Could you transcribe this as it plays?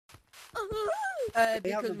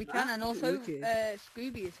Because we can, and also wicked.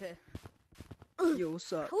 Scooby is here. Yo,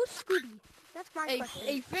 what's up? Who's Scooby? That's my question.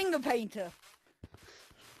 A finger painter.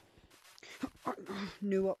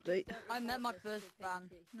 New update. I met my first fan.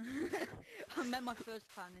 I met my first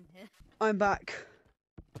fan in here. I'm back.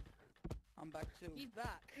 I'm back too. He's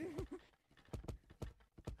back.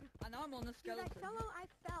 And I'm on the Dude, skeleton. I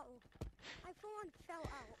fell. I full on fell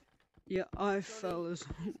out. Yeah, I fell as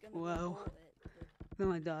well.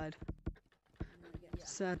 Then I died.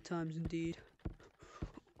 Sad times indeed.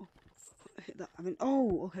 I hit that. I mean,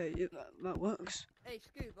 oh, okay, yeah, that works. Hey,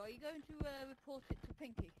 Scoob, are you going to report it to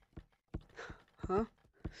Pinky? Huh?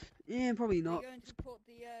 Yeah, probably Are not. you going to report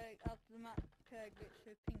the out of the map glitch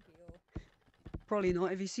to Pinky, or? Probably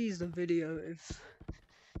not. If he sees the video,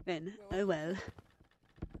 then oh well.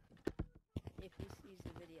 If he sees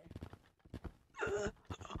the video.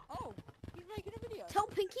 Oh, he's making a video. Tell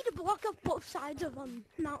Pinky to block up both sides of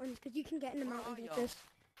mountains, because you can get into mountains with this.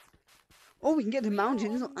 Oh, we can get to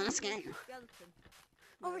mountains. on the That's scary. skeleton.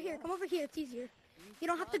 Over here, come over here. It's easier. You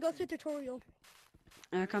don't have to go through tutorial.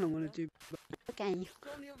 I kind of want to do. Okay. It's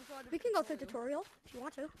on the other side of We can go through tutorial if you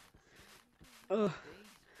want to. Ugh.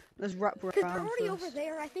 Let's wrap Because they're around already first. over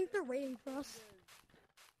there. I think they're waiting for us.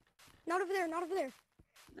 Not over there. Not over there.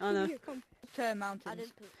 I know. Here, come. Turn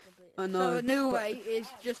mountains. I So know. a new but way is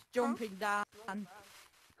just jumping down.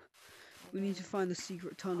 We need to find the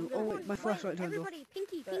secret tunnel. Come Oh on, wait, my flashlight turned off. Everybody,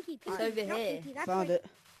 Pinky, Pinky, It's Pinky. over not here. Pinky, that's Found right. it.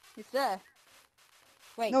 It's there.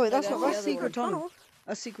 Wait. No, wait, that's no, not. the That's other secret one. tunnel.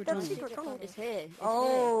 A secret That's tunnel. secret tunnel. It's here.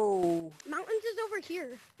 Oh. Mountains is over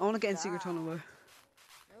here. I want to get in secret tunnel though. No,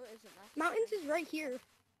 it isn't. That's Mountains is right here.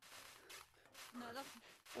 No, that's.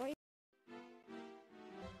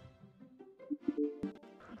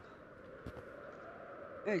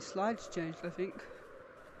 Hey, slides changed, I think.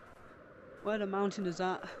 Where the mountain is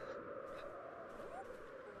at.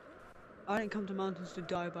 I didn't come to mountains to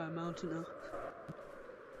die by a mountain now.